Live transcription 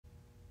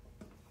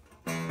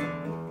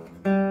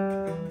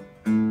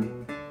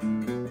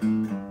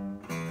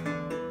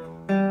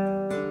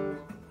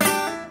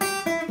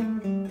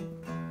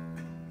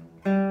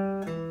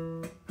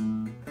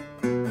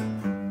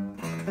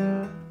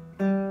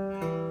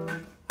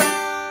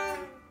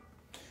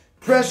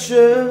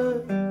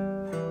Pressure,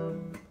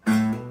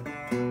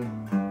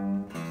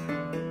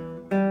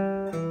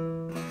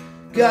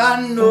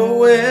 got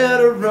nowhere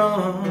to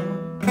run.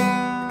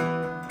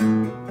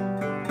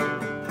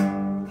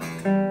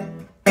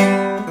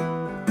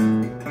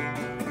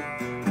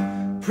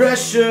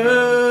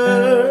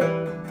 Pressure,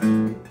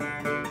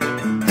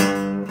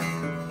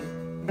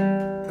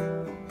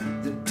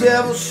 the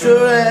devil's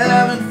sure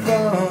having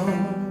fun.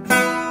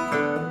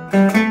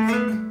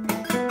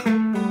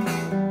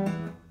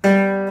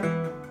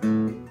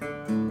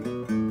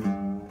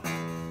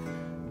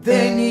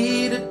 They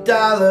need $1,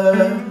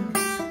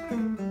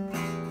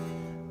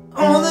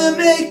 only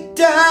make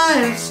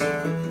dimes.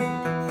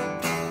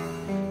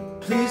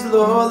 Please,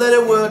 Lord, let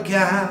it work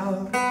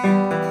out.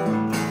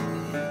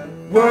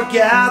 Work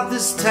out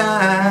this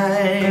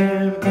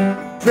time.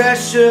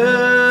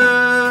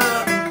 Pressure,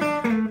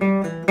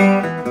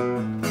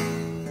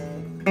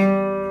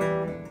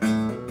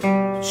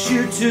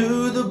 shoot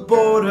to the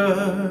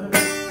border.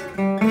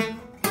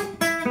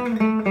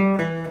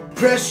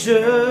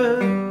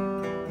 Pressure,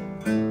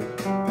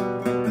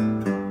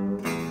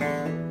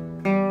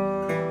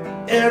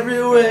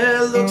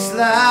 everywhere looks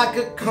like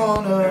a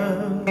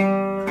corner.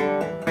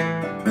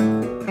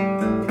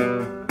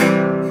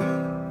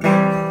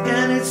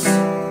 And it's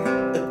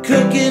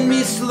cooking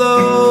me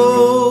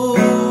slow.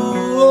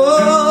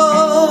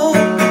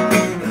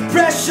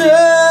 Pressure,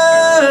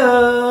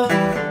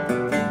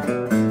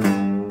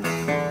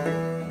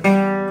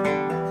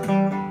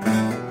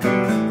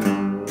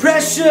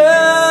 pressure,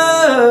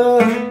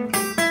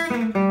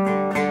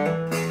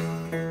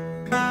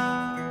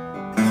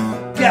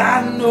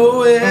 got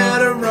nowhere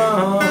to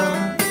run.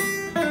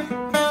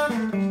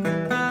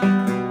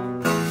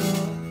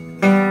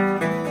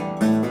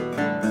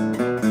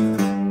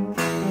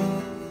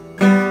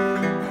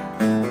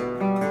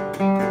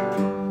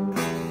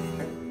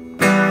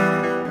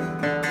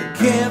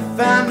 Can't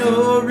find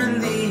no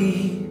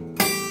relief.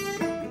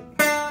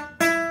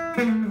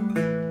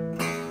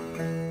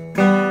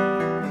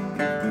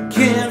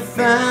 Can't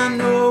find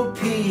no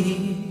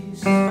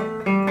peace.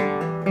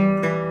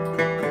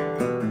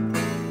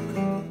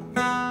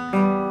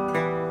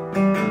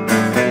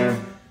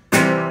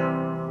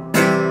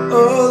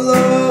 Oh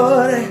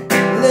Lord,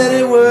 let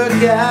it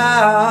work out.